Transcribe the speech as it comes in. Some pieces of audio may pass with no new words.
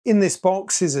In this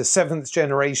box is a 7th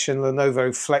generation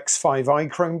Lenovo Flex 5i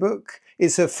Chromebook.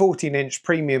 It's a 14-inch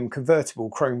premium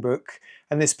convertible Chromebook,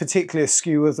 and this particular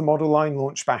SKU of the model line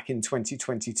launched back in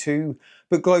 2022,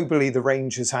 but globally the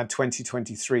range has had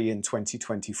 2023 and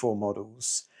 2024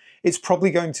 models. It's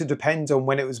probably going to depend on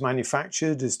when it was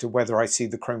manufactured as to whether I see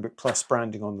the Chromebook Plus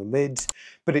branding on the lid,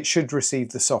 but it should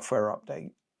receive the software update.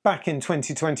 Back in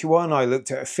 2021, I looked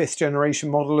at a 5th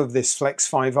generation model of this Flex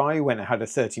 5i when it had a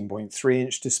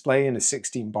 13.3-inch display in a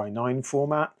 16:9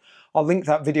 format. I'll link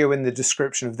that video in the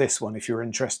description of this one if you're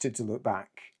interested to look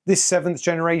back. This 7th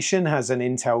generation has an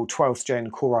Intel 12th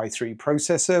Gen Core i3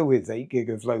 processor with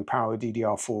 8GB of low-power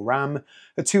DDR4 RAM,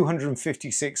 a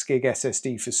 256GB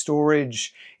SSD for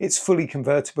storage. It's fully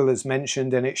convertible as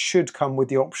mentioned, and it should come with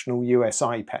the optional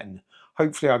USI pen.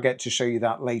 Hopefully I'll get to show you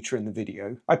that later in the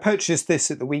video. I purchased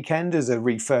this at the weekend as a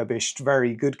refurbished,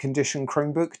 very good condition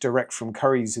Chromebook direct from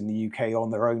Currys in the UK on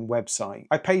their own website.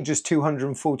 I paid just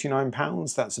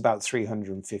 £249, that's about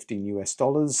 $315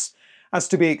 US. As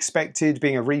to be expected,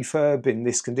 being a refurb in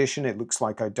this condition, it looks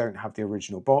like I don't have the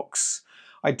original box.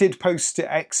 I did post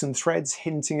to X and Threads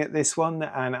hinting at this one,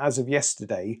 and as of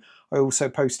yesterday, I also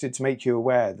posted to make you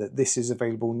aware that this is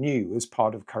available new as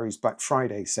part of Currys Black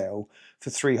Friday sale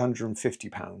for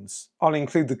 £350. I'll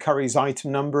include the Currys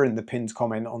item number in the pinned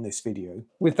comment on this video.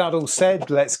 With that all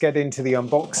said, let's get into the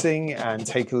unboxing and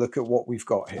take a look at what we've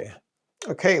got here.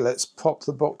 Okay, let's pop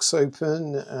the box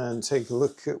open and take a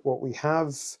look at what we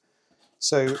have.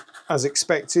 So, as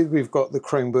expected, we've got the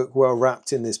Chromebook well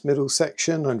wrapped in this middle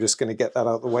section. I'm just going to get that out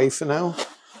of the way for now.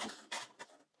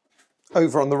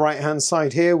 Over on the right hand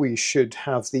side here, we should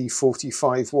have the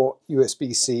 45-watt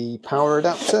USB-C power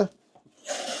adapter.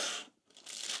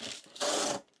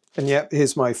 And yep,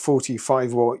 here's my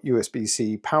 45-watt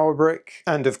USB-C power brick.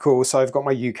 And of course, I've got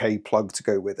my UK plug to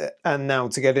go with it. And now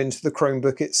to get into the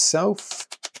Chromebook itself.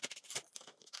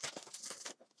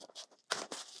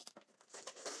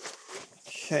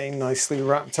 Okay, nicely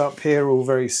wrapped up here, all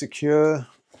very secure.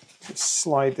 Just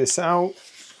slide this out.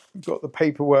 We've got the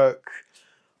paperwork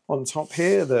on top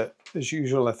here that, as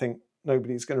usual, I think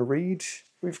nobody's going to read.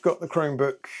 We've got the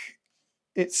Chromebook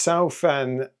itself,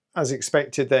 and as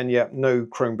expected then, yep, no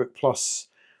Chromebook Plus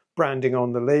branding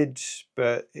on the lid,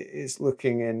 but it is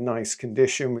looking in nice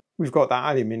condition. We've got that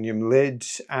aluminium lid,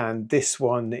 and this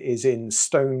one is in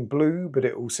stone blue, but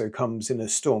it also comes in a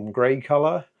storm grey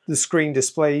colour. The screen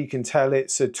display, you can tell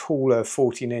it's a taller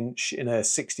 14-inch in a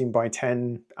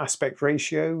 16:10 aspect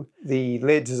ratio. The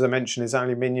lid, as I mentioned, is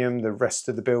aluminium. The rest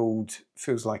of the build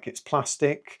feels like it's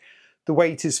plastic. The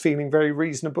weight is feeling very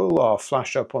reasonable. I'll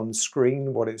flash up on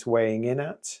screen what it's weighing in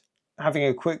at. Having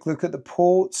a quick look at the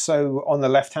ports, so on the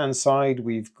left-hand side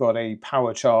we've got a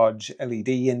power charge LED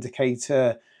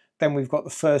indicator. Then we've got the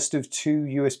first of two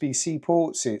USB-C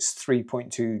ports. It's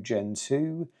 3.2 Gen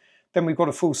 2. Then we've got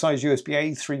a full-size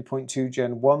USB-A 3.2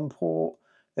 Gen 1 port.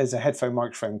 There's a headphone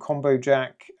microphone combo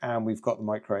jack, and we've got the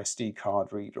micro SD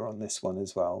card reader on this one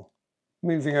as well.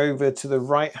 Moving over to the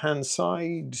right-hand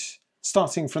side,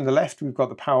 starting from the left, we've got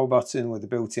the power button with a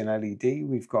built-in LED.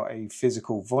 We've got a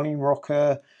physical volume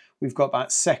rocker. We've got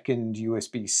that second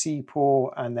USB-C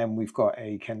port, and then we've got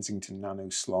a Kensington Nano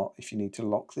slot if you need to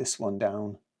lock this one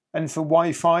down. And for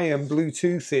Wi-Fi and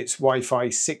Bluetooth, it's Wi-Fi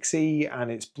 6E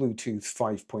and it's Bluetooth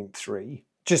 5.3.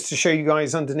 Just to show you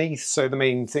guys underneath, so the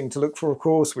main thing to look for, of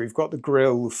course, we've got the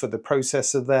grill for the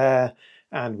processor there,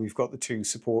 and we've got the two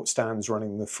support stands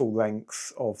running the full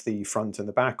length of the front and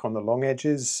the back on the long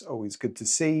edges, always good to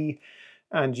see.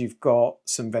 And you've got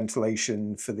some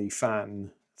ventilation for the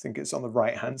fan. I think it's on the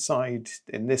right hand side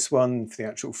in this one for the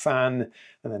actual fan,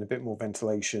 and then a bit more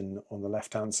ventilation on the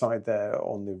left hand side there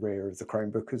on the rear of the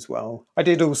Chromebook as well. I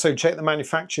did also check the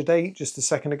manufacture date just a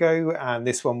second ago, and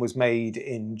this one was made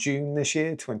in June this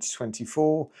year,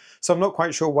 2024. So I'm not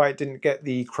quite sure why it didn't get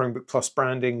the Chromebook Plus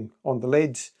branding on the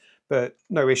lid, but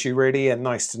no issue really, and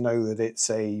nice to know that it's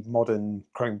a modern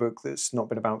Chromebook that's not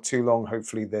been about too long.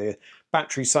 Hopefully the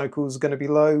battery cycle is going to be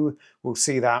low. We'll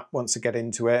see that once I get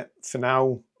into it. For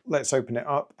now, let's open it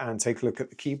up and take a look at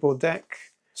the keyboard deck.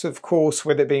 So of course,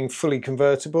 with it being fully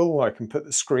convertible, I can put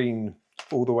the screen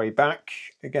all the way back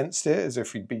against it as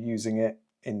if we'd be using it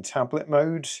in tablet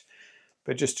mode.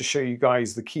 But just to show you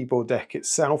guys the keyboard deck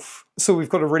itself. So we've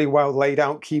got a really well laid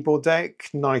out keyboard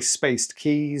deck, nice spaced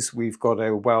keys. We've got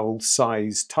a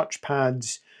well-sized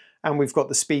touchpad, and we've got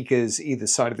the speakers either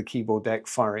side of the keyboard deck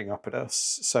firing up at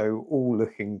us. So all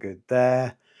looking good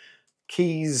there.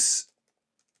 Keys,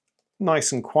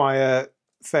 nice and quiet,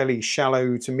 fairly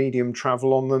shallow to medium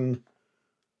travel on them.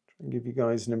 Try and give you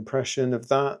guys an impression of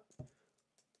that.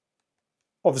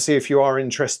 Obviously, if you are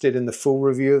interested in the full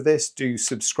review of this, do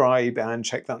subscribe and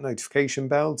check that notification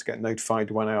bell to get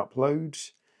notified when I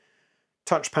upload.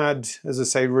 Touchpad, as I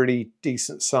say, really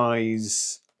decent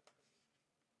size,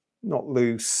 not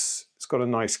loose. It's got a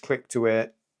nice click to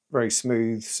it, very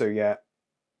smooth. So yeah,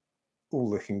 all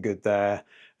looking good there.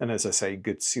 And as I say,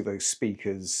 good to see those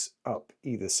speakers up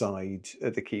either side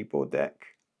of the keyboard deck.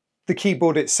 The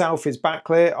keyboard itself is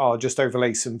backlit. I'll just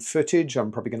overlay some footage.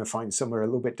 I'm probably going to find somewhere a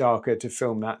little bit darker to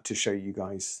film that to show you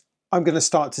guys. I'm going to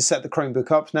start to set the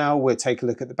Chromebook up now. We'll take a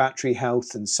look at the battery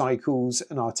health and cycles,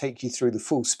 and I'll take you through the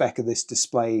full spec of this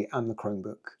display and the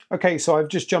Chromebook. Okay, so I've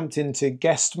just jumped into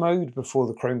guest mode before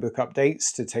the Chromebook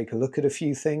updates to take a look at a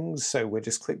few things. So we'll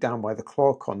just click down by the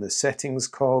clock on the settings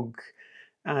cog,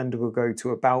 and we'll go to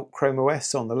About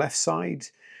ChromeOS on the left side.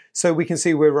 So we can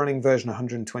see we're running version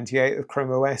 128 of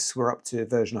ChromeOS. We're up to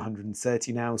version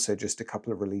 130 now, so just a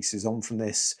couple of releases on from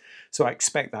this. So I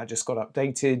expect that just got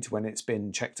updated when it's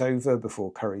been checked over before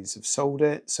Currys have sold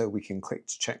it. So we can click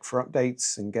to check for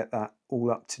updates and get that all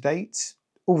up to date.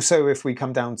 Also, if we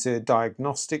come down to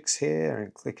diagnostics here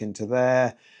and click into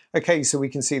there, okay, so we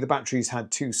can see the battery's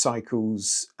had 2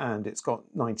 cycles and it's got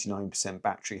 99%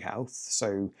 battery health.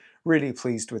 So really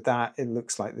pleased with that. It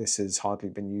looks like this has hardly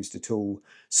been used at all.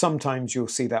 Sometimes you'll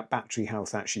see that battery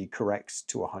health actually correct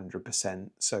to 100%.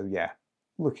 So yeah,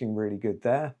 looking really good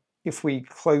there. If we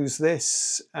close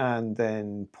this and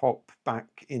then pop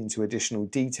back into additional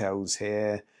details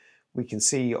here, we can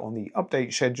see on the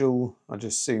update schedule, I'll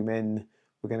just zoom in,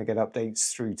 we're going to get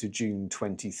updates through to June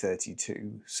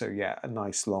 2032. So yeah, a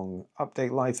nice long update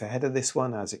life ahead of this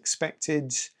one as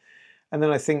expected. And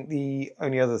then I think the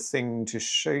only other thing to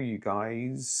show you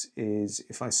guys is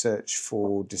if I search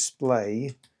for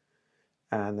display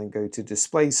and then go to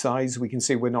display size, we can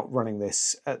see we're not running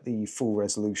this at the full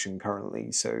resolution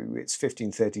currently. So it's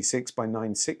 1536 by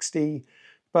 960,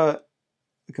 but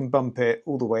we can bump it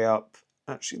all the way up.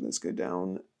 Actually, let's go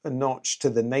down a notch to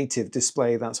the native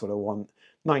display. That's what I want.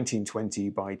 1920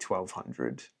 by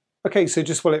 1200. Okay, so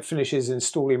just while it finishes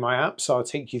installing my apps, I'll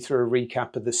take you through a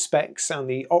recap of the specs and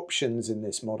the options in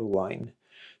this model line.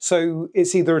 So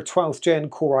it's either a 12th gen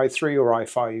Core i3 or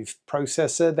i5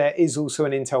 processor. There is also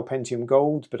an Intel Pentium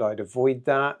Gold, but I'd avoid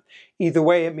that. Either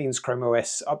way, it means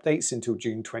ChromeOS updates until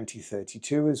June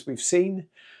 2032, as we've seen.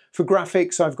 For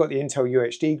graphics, I've got the Intel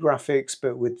UHD graphics,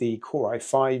 but with the Core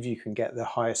i5, you can get the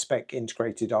higher spec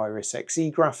integrated Iris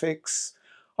Xe graphics.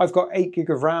 I've got 8GB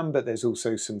of RAM, but there's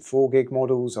also some 4GB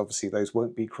models. Obviously, those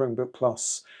won't be Chromebook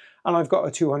Plus. And I've got a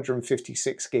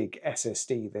 256GB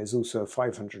SSD. There's also a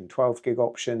 512GB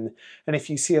option. And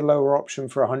if you see a lower option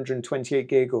for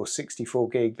 128GB or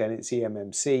 64GB, then it's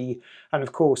eMMC. And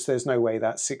of course, there's no way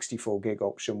that 64GB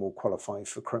option will qualify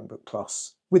for Chromebook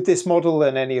Plus. With this model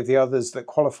and any of the others that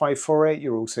qualify for it,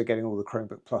 you're also getting all the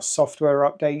Chromebook Plus software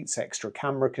updates, extra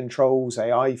camera controls,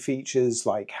 AI features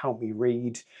like Help Me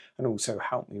Read and also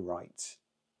Help Me Write.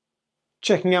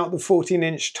 Checking out the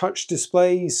 14-inch touch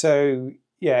display, so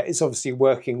yeah, it's obviously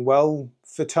working well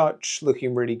for touch,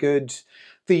 looking really good.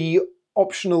 The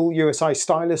optional USI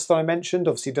stylus that I mentioned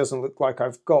obviously doesn't look like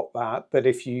I've got that, but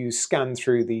if you scan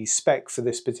through the spec for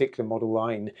this particular model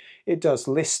line, it does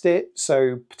list it,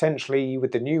 so potentially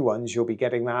with the new ones you'll be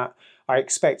getting that. I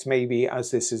expect maybe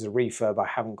as this is a refurb I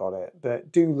haven't got it,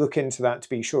 but do look into that to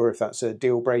be sure if that's a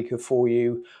deal breaker for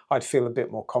you. I'd feel a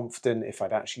bit more confident if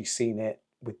I'd actually seen it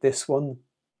with this one.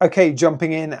 Okay,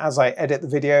 jumping in as I edit the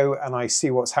video and I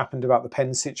see what's happened about the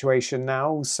pen situation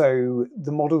now. So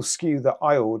the model SKU that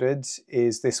I ordered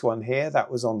is this one here.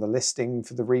 That was on the listing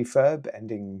for the refurb,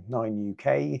 ending 9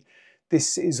 UK.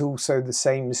 This is also the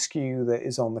same SKU that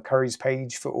is on the Currys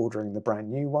page for ordering the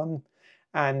brand new one.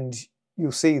 And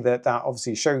you'll see that that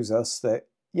obviously shows us that,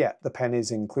 yeah, the pen is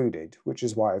included, which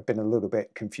is why I've been a little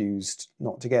bit confused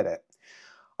not to get it.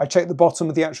 I checked the bottom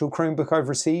of the actual Chromebook I've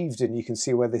received and you can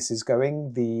see where this is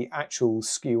going. The actual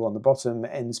SKU on the bottom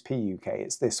ends PUK,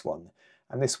 it's this one.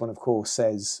 And this one of course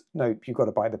says, nope, you've got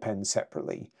to buy the pen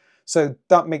separately. So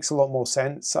that makes a lot more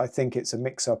sense. I think it's a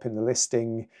mix-up in the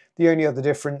listing. The only other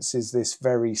difference is this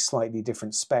very slightly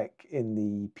different spec in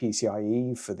the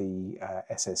PCIe for the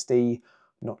SSD.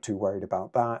 Not too worried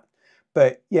about that.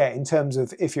 But yeah, in terms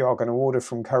of if you are going to order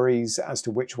from Currys as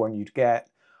to which one you'd get,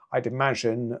 I'd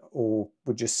imagine, or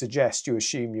would just suggest you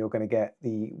assume you're going to get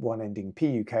the one ending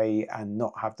PUK and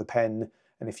not have the pen,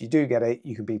 And if you do get it,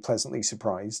 you can be pleasantly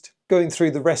surprised. Going through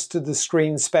the rest of the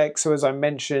screen spec, so as I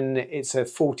mentioned, it's a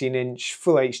 14-inch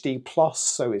Full HD Plus,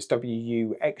 so it's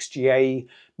WUXGA,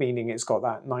 meaning it's got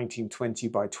that 1920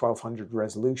 by 1200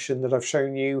 resolution that I've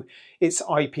shown you. It's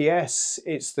IPS,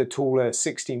 it's the taller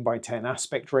 16 by 10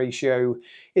 aspect ratio.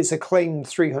 It's a claimed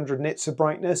 300 nits of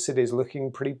brightness, it is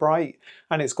looking pretty bright,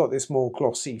 and it's got this more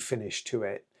glossy finish to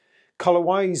it.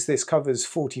 Colour-wise, this covers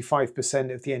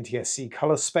 45% of the NTSC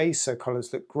colour space, so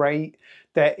colours look great.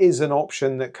 There is an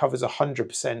option that covers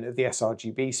 100% of the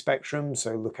sRGB spectrum,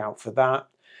 so look out for that.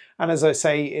 And as I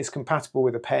say, it's compatible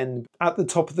with a pen. At the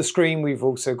top of the screen, we've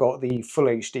also got the Full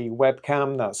HD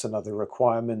Webcam. That's another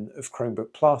requirement of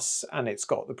Chromebook Plus, and it's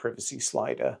got the privacy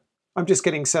slider. I'm just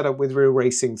getting set up with Real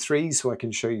Racing 3 so I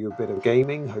can show you a bit of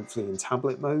gaming, hopefully in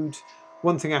tablet mode.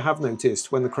 One thing I have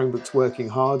noticed, when the Chromebook's working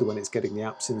hard, when it's getting the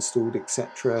apps installed,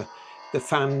 etc., the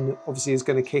fan obviously is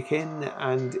going to kick in,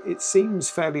 and it seems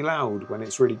fairly loud when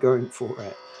it's really going for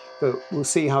it. But we'll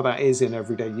see how that is in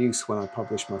everyday use when I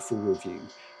publish my full review.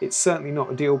 It's certainly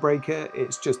not a deal breaker,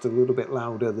 it's just a little bit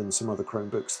louder than some other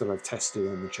Chromebooks that I've tested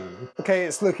on the channel. Okay,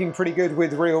 it's looking pretty good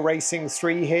with Real Racing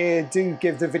 3 here. Do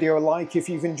give the video a like if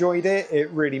you've enjoyed it,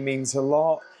 it really means a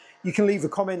lot. You can leave a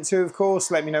comment too, of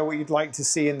course, let me know what you'd like to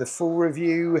see in the full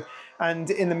review. And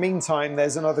in the meantime,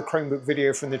 there's another Chromebook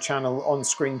video from the channel on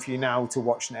screen for you now to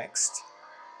watch next.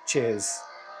 Cheers.